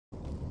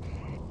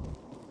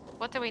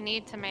What do we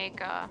need to make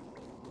Yeah,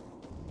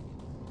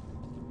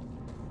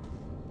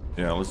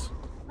 let's.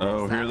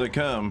 Oh, here they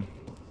come.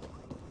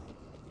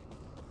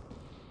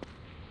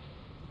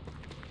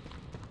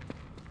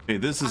 Okay,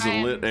 this is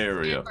a lit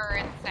area. Super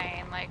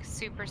insane, like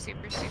super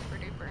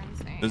duper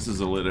insane. This is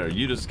a lit area.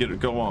 You just get it.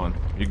 Go on.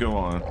 You go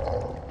on.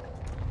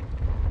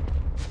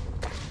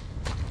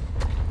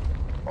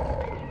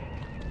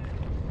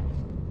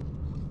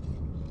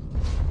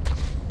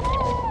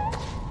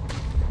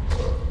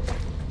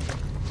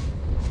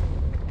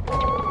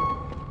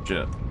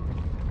 Shit.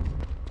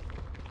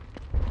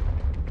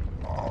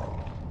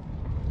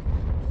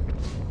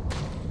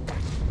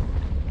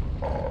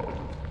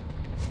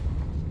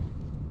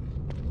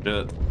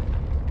 Shit.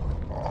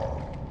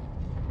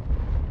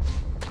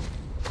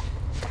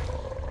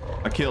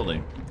 I killed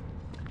him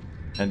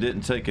and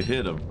didn't take a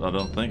hit of. I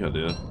don't think I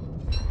did.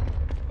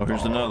 Oh,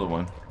 here's another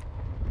one.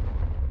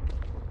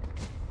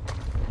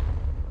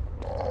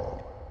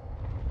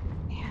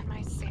 Man,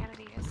 my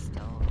sanity is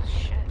still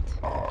shit.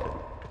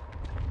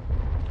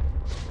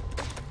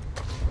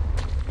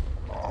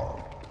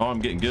 Oh, I'm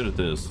getting good at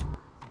this.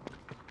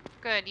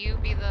 Good, you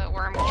be the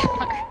worm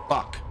killer.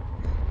 Fuck.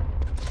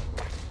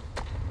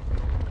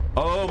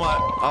 Oh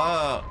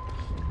my.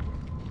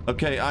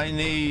 Okay, I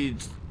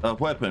need a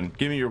weapon.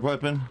 Give me your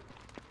weapon.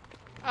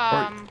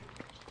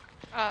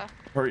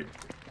 Hurry.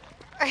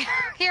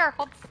 Here,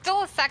 hold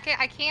still a second.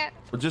 I can't.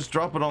 Well, just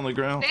drop it on the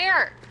ground.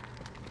 There.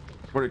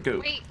 Where'd it go?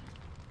 Wait.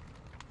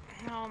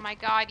 Oh my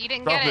God, you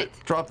didn't Drop get it.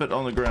 Drop it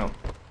on the ground.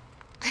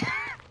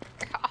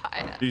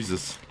 God.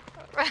 Jesus.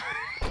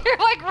 You're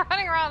like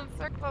running around in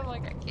circles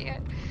like I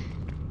can't.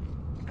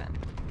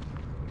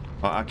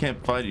 I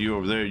can't fight you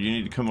over there. You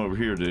need to come over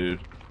here,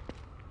 dude.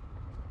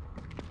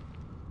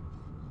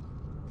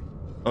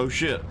 Oh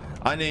shit.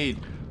 I need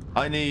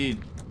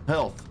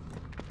health.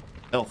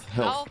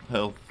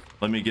 Health.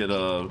 Let me get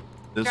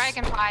this.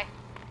 Dragonfly.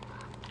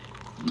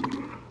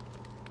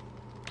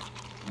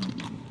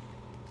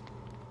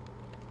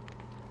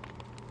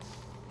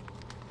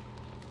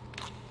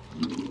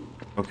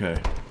 Okay,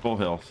 full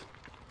health.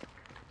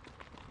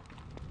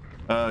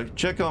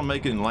 Check on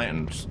making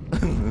lanterns.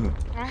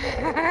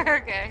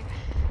 Okay.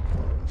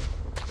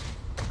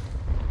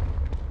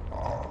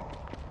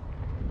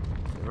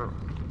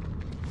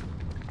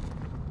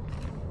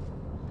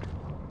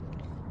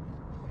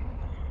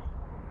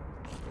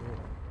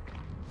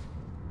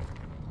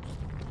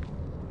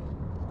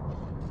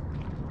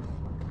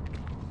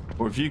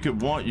 Or if you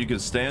could you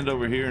could stand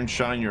over here and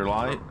shine your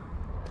light.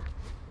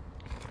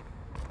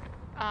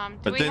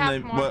 But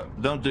then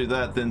don't do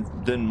that.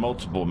 Then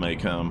multiple may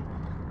come.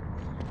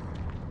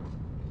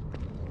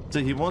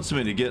 See, he wants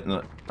me to get in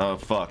the. Oh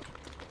fuck.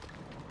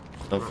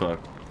 Oh fuck.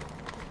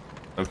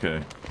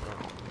 Okay.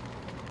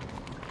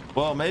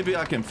 Well, maybe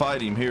I can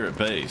fight him here at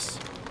base.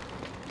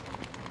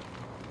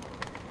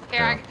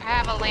 Here, I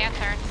have a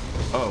lantern.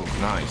 Oh,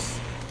 nice.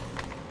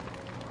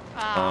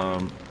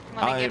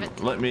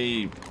 Let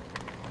me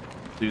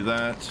do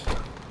that.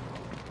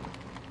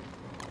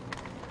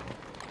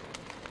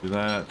 Do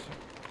that.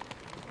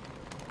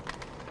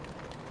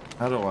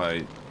 How do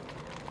I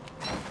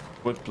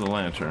whip the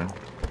lantern?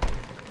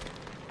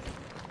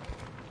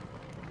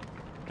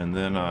 And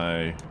then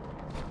how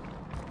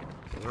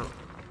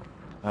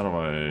do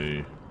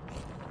I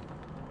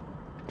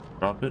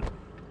drop it?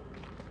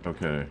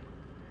 Okay.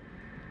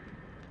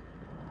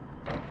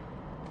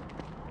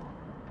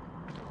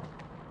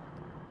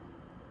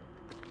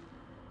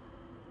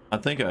 I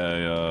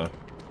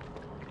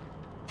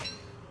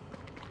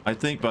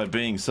think by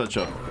being such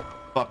a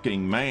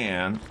fucking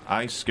man,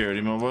 I scared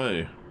him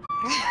away.